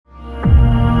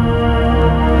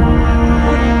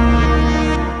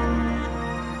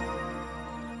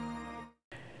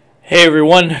Hey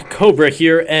everyone, Cobra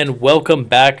here, and welcome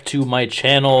back to my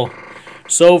channel.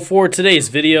 So for today's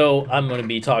video, I'm going to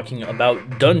be talking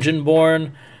about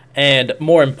Dungeonborne, and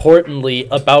more importantly,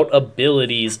 about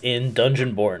abilities in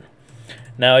Dungeonborne.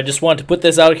 Now, I just want to put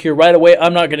this out here right away.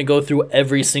 I'm not going to go through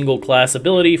every single class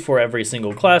ability for every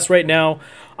single class right now.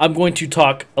 I'm going to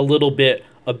talk a little bit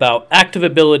about active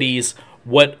abilities,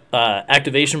 what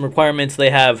activation requirements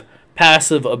they have,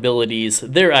 passive abilities,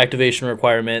 their activation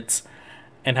requirements,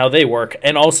 and how they work,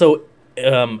 and also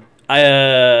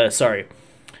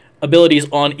abilities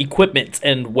on equipment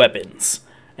and weapons,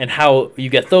 and how you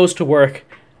get those to work,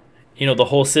 the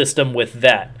whole system with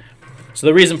that. So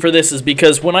the reason for this is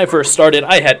because when I first started,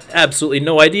 I had absolutely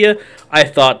no idea. I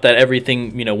thought that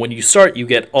everything, when you start, you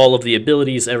get all of the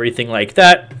abilities, everything like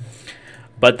that,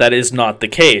 but that is not the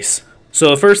case. So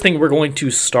the first thing we're going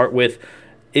to start with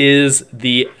is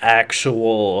the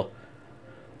actual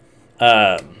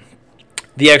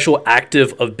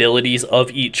active abilities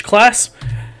of each class.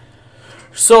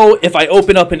 So if I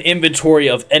open up an inventory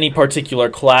of any particular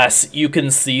class, you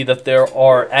can see that there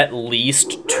are at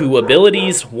least 2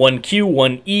 abilities, 1 Q,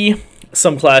 1 E.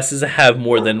 Some classes have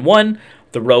more than one.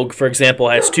 The Rogue, for example,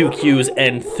 has 2 Qs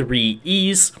and 3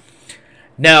 Es.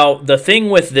 Now, the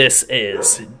thing with this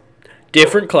is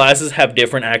different classes have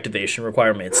different activation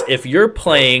requirements. If you're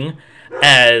playing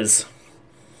as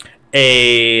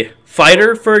a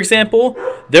fighter, for example,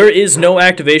 there is no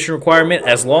activation requirement.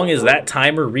 As long as that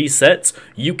timer resets,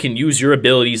 you can use your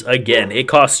abilities again. It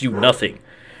costs you nothing.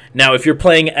 Now, if you're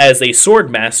playing as a sword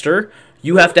master,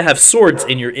 you have to have swords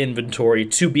in your inventory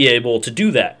to be able to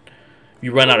do that. If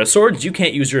you run out of swords, you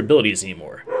can't use your abilities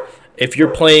anymore. If you're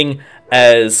playing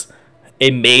as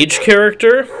a mage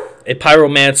character, a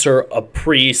pyromancer, a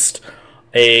priest,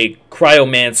 a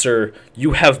cryomancer,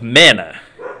 you have mana.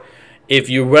 If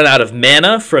you run out of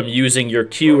mana from using your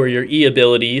Q or your E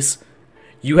abilities,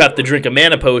 you have to drink a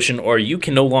mana potion or you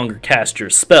can no longer cast your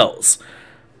spells.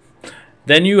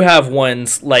 Then you have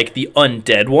ones like the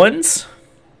undead ones,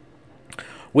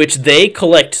 which they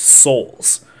collect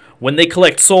souls. When they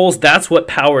collect souls, that's what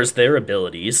powers their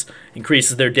abilities,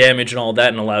 increases their damage and all that,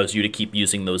 and allows you to keep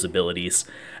using those abilities.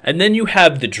 And then you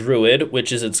have the druid,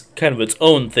 which is kind of its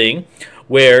own thing,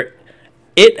 where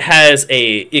it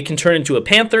can turn into a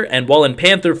panther, and while in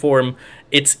panther form,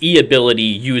 its E ability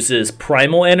uses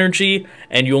primal energy,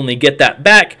 and you only get that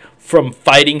back from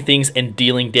fighting things and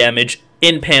dealing damage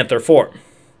in panther form.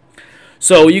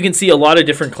 So you can see a lot of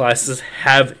different classes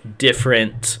have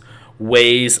different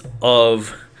ways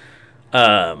of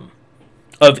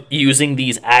using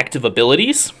these active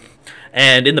abilities.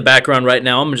 And in the background right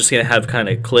now, I'm just going to have kind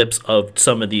of clips of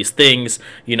some of these things,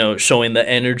 showing the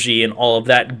energy and all of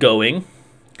that going.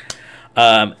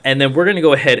 And then we're going to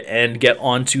go ahead and get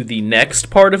on to the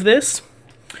next part of this.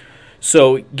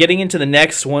 So getting into the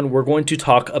next one, we're going to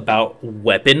talk about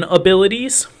weapon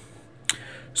abilities.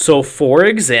 So for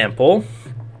example,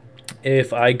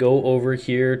 if I go over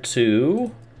here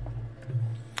to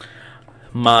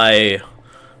my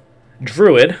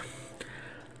druid,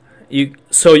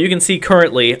 so you can see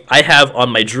currently I have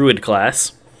on my druid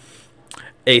class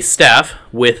a staff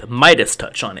with Midas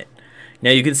touch on it. Now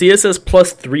you can see it says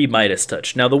 +3 Midas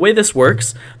touch. Now the way this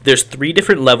works, there's 3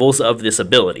 different levels of this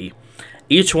ability.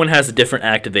 Each one has a different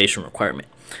activation requirement.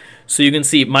 So you can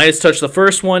see Midas touch, the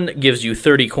first one gives you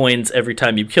 30 coins every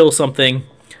time you kill something.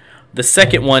 The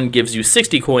second one gives you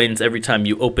 60 coins every time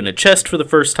you open a chest for the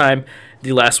first time.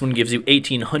 The last one gives you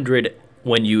 1800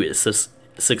 when you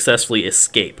successfully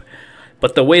escape.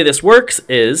 But the way this works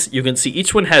is, you can see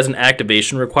each one has an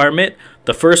activation requirement.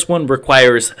 The first one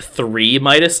requires 3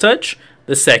 Midas touch,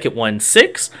 the second one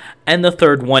 6, and the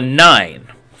third one 9.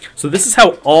 So this is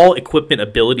how all equipment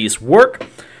abilities work,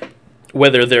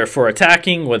 whether they're for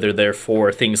attacking, whether they're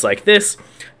for things like this.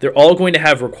 They're all going to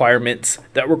have requirements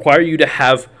that require you to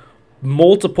have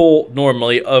multiple,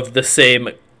 normally, of the same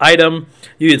item.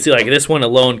 You can see like this one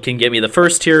alone can get me the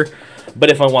first tier, but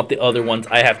if I want the other ones,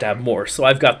 I have to have more. So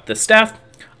I've got the staff,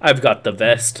 I've got the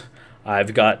vest,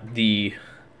 I've got the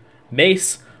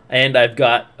mace, and I've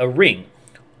got a ring,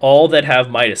 all that have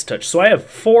Midas touch. So I have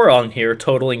 4 on here,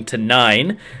 totaling to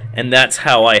 9, and that's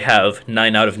how I have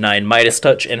 9 out of 9 Midas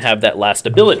touch and have that last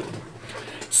ability.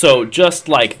 So just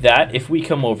like that, if we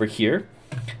come over here,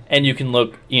 and you can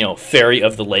look, Fairy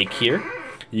of the Lake here,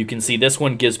 you can see this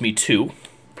one gives me 2,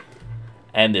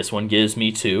 and this one gives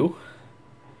me 2.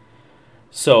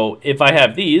 So if I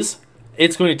have these,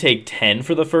 it's going to take 10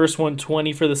 for the first one,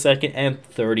 20 for the second, and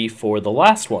 30 for the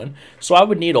last one. So I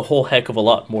would need a whole heck of a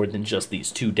lot more than just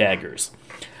these 2 daggers.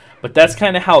 But that's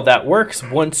kind of how that works.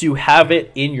 Once you have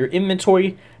it in your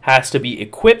inventory, has to be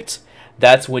equipped,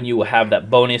 that's when you will have that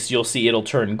bonus. You'll see it'll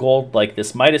turn gold like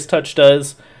this Midas Touch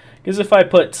does. Because if I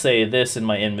put, say, this in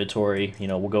my inventory, you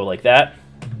know, we'll go like that.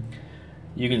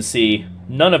 You can see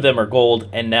none of them are gold,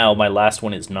 and now my last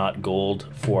one is not gold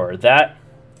for that.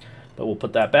 But we'll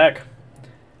put that back,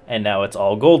 and now it's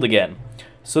all gold again.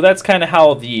 So that's kind of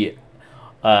how the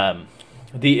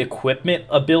equipment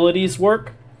abilities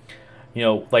work. You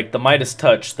know, like the Midas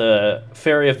Touch, the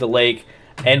Fairy of the Lake,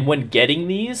 and when getting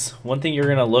these, one thing you're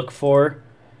going to look for,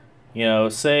 you know,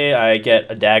 say I get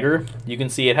a dagger, you can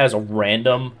see it has a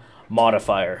random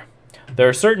modifier. There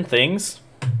are certain things,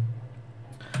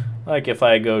 like if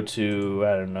I go to,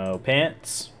 I don't know,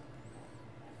 pants,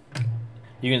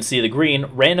 you can see the green,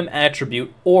 random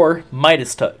attribute or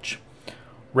Midas Touch.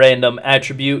 Random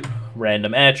attribute,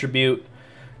 random attribute.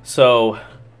 So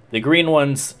the green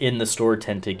ones in the store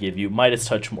tend to give you Midas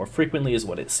Touch more frequently is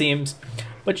what it seems,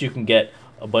 but you can get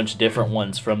a bunch of different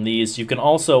ones from these. You can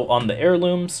also, on the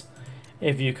heirlooms,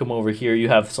 if you come over here, you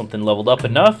have something leveled up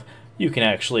enough, you can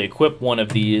actually equip one of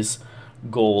these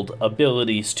gold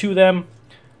abilities to them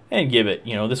and give it,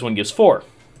 you know, this one gives 4.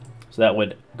 So that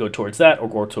would go towards that or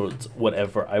go towards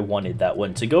whatever I wanted that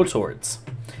one to go towards.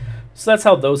 So that's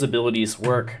how those abilities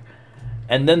work.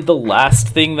 And then the last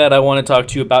thing that I want to talk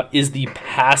to you about is the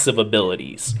passive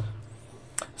abilities.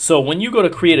 So when you go to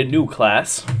create a new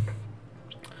class,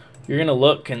 you're going to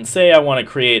look and say I want to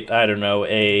create, I don't know,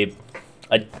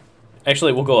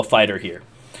 actually we'll go a fighter here.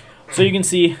 So you can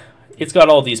see it's got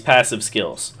all these passive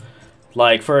skills.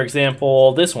 Like, for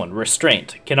example, this one,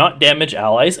 Restraint. Cannot damage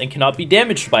allies and cannot be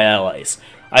damaged by allies.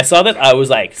 I saw that, I was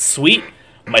like, sweet.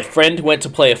 My friend went to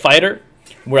play a fighter.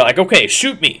 We're like, okay,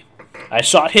 shoot me. I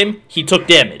shot him, he took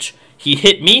damage. He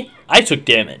hit me, I took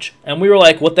damage. And we were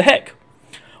like, what the heck?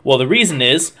 Well, the reason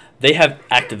is they have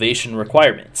activation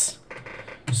requirements.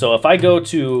 So if I go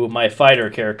to my fighter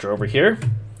character over here,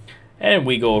 and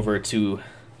we go over to,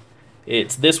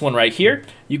 it's this one right here,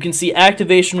 you can see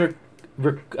activation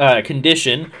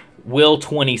condition will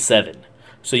 27.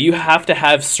 So you have to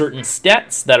have certain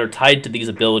stats that are tied to these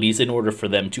abilities in order for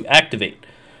them to activate.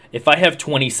 If I have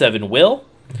 27 will,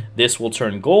 this will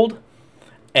turn gold,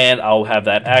 and I'll have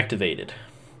that activated.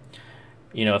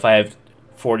 You know, if I have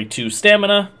 42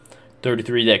 stamina,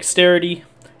 33 dexterity,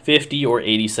 50 or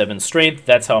 87 strength,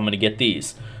 that's how I'm going to get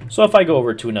these. So if I go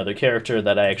over to another character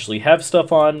that I actually have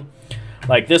stuff on,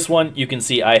 like this one, you can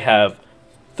see I have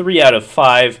 3 out of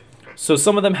 5. So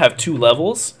some of them have 2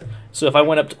 levels. So if I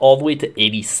went up all the way to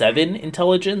 87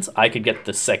 intelligence, I could get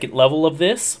the second level of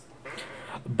this.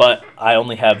 But I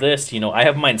only have this. You know, I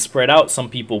have mine spread out. Some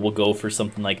people will go for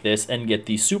something like this and get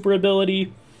the super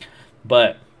ability.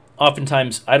 But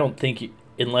oftentimes, I don't think,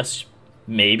 unless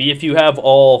maybe if you have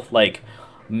all, like,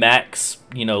 max,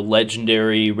 you know,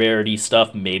 legendary rarity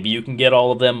stuff, maybe you can get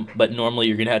all of them, but normally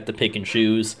you're going to have to pick and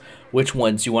choose which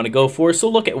ones you want to go for. So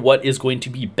look at what is going to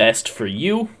be best for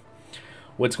you,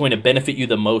 what's going to benefit you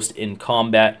the most in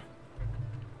combat,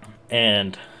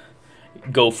 and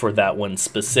go for that one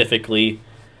specifically.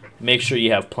 Make sure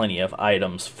you have plenty of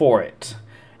items for it.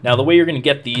 Now the way you're going to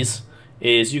get these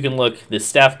is you can look, this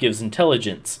staff gives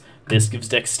intelligence, this gives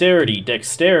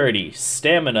dexterity,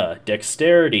 stamina,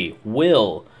 dexterity,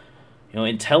 will, you know,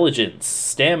 intelligence,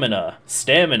 stamina,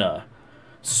 strength,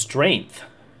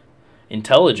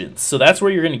 intelligence. So that's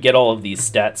where you're going to get all of these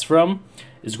stats from,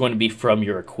 is going to be from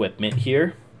your equipment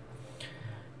here.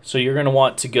 So you're going to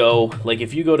want to go, like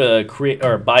if you go to create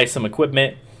or buy some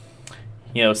equipment,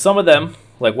 you know, some of them,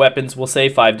 like weapons, will say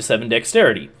 5 to 7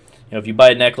 dexterity. You know, if you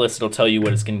buy a necklace, it'll tell you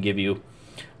what it's going to give you.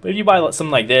 But if you buy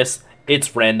something like this,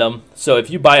 it's random. So if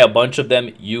you buy a bunch of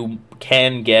them, you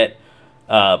can get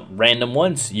random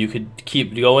ones. You could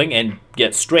keep going and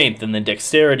get strength and then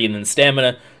dexterity and then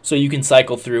stamina. So you can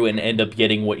cycle through and end up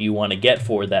getting what you want to get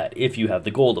for that, if you have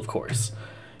the gold, of course.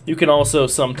 You can also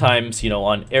sometimes, you know,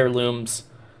 on heirlooms,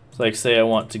 so like say I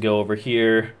want to go over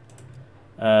here,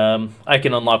 I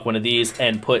can unlock one of these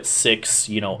and put 6,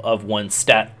 you know, of one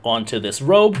stat onto this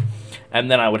robe,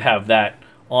 and then I would have that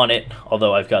on it,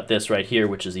 although I've got this right here,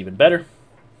 which is even better.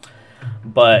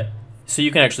 But so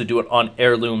you can actually do it on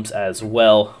heirlooms as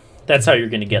well. That's how you're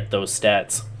going to get those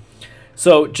stats.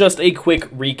 So just a quick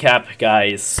recap,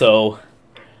 guys. So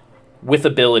with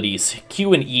abilities,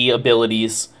 Q and E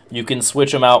abilities, you can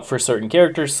switch them out for certain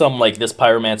characters. Some, like this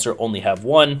Pyromancer, only have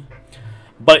 1.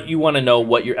 But you want to know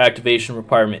what your activation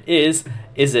requirement is.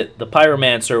 Is it the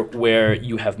Pyromancer, where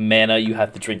you have mana, you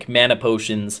have to drink mana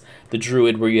potions, the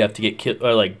Druid, where you have to get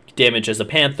damage as a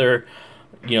panther,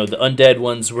 you know, the undead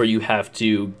ones where you have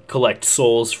to collect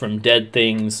souls from dead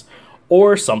things,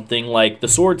 or something like the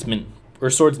Swordsman, or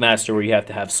swordsmaster where you have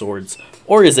to have swords,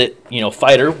 or is it, you know,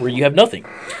 fighter where you have nothing?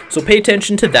 So pay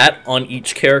attention to that on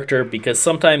each character, because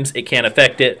sometimes it can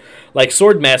affect it. Like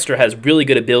swordmaster has really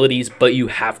good abilities, but you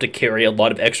have to carry a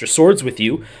lot of extra swords with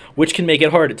you, which can make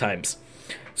it hard at times.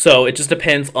 So it just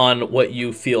depends on what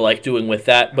you feel like doing with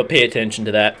that, but pay attention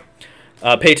to that.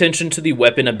 Pay attention to the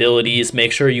weapon abilities.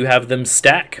 Make sure you have them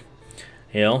stack.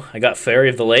 You know, I got Fairy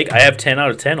of the Lake. I have 10 out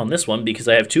of 10 on this one because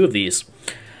I have 2 of these.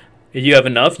 If you have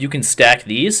enough, you can stack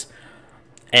these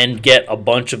and get a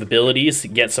bunch of abilities,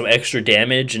 get some extra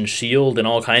damage and shield and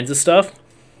all kinds of stuff.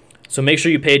 So make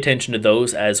sure you pay attention to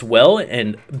those as well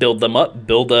and build them up.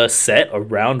 Build a set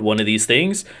around one of these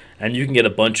things, and you can get a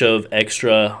bunch of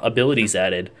extra abilities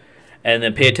added. And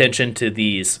then pay attention to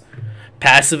these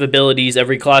passive abilities.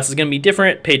 Every class is going to be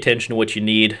different. Pay attention to what you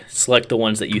need. Select the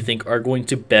ones that you think are going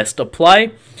to best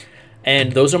apply.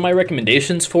 And those are my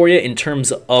recommendations for you in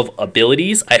terms of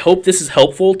abilities. I hope this is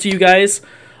helpful to you guys.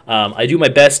 I do my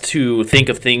best to think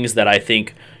of things that I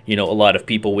think, you know, a lot of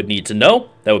people would need to know.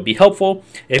 That would be helpful.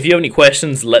 If you have any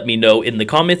questions, let me know in the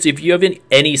comments. If you have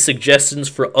any suggestions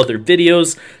for other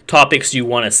videos, topics you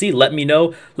want to see, let me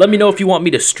know. Let me know if you want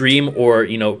me to stream or,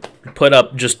 you know, put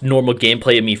up just normal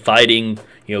gameplay of me fighting,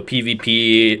 you know,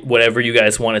 PvP, whatever you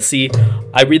guys want to see.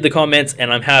 I read the comments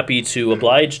and I'm happy to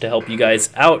oblige to help you guys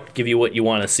out, give you what you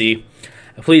want to see.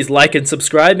 Please like and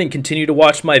subscribe and continue to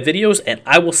watch my videos, and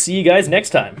I will see you guys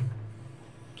next time.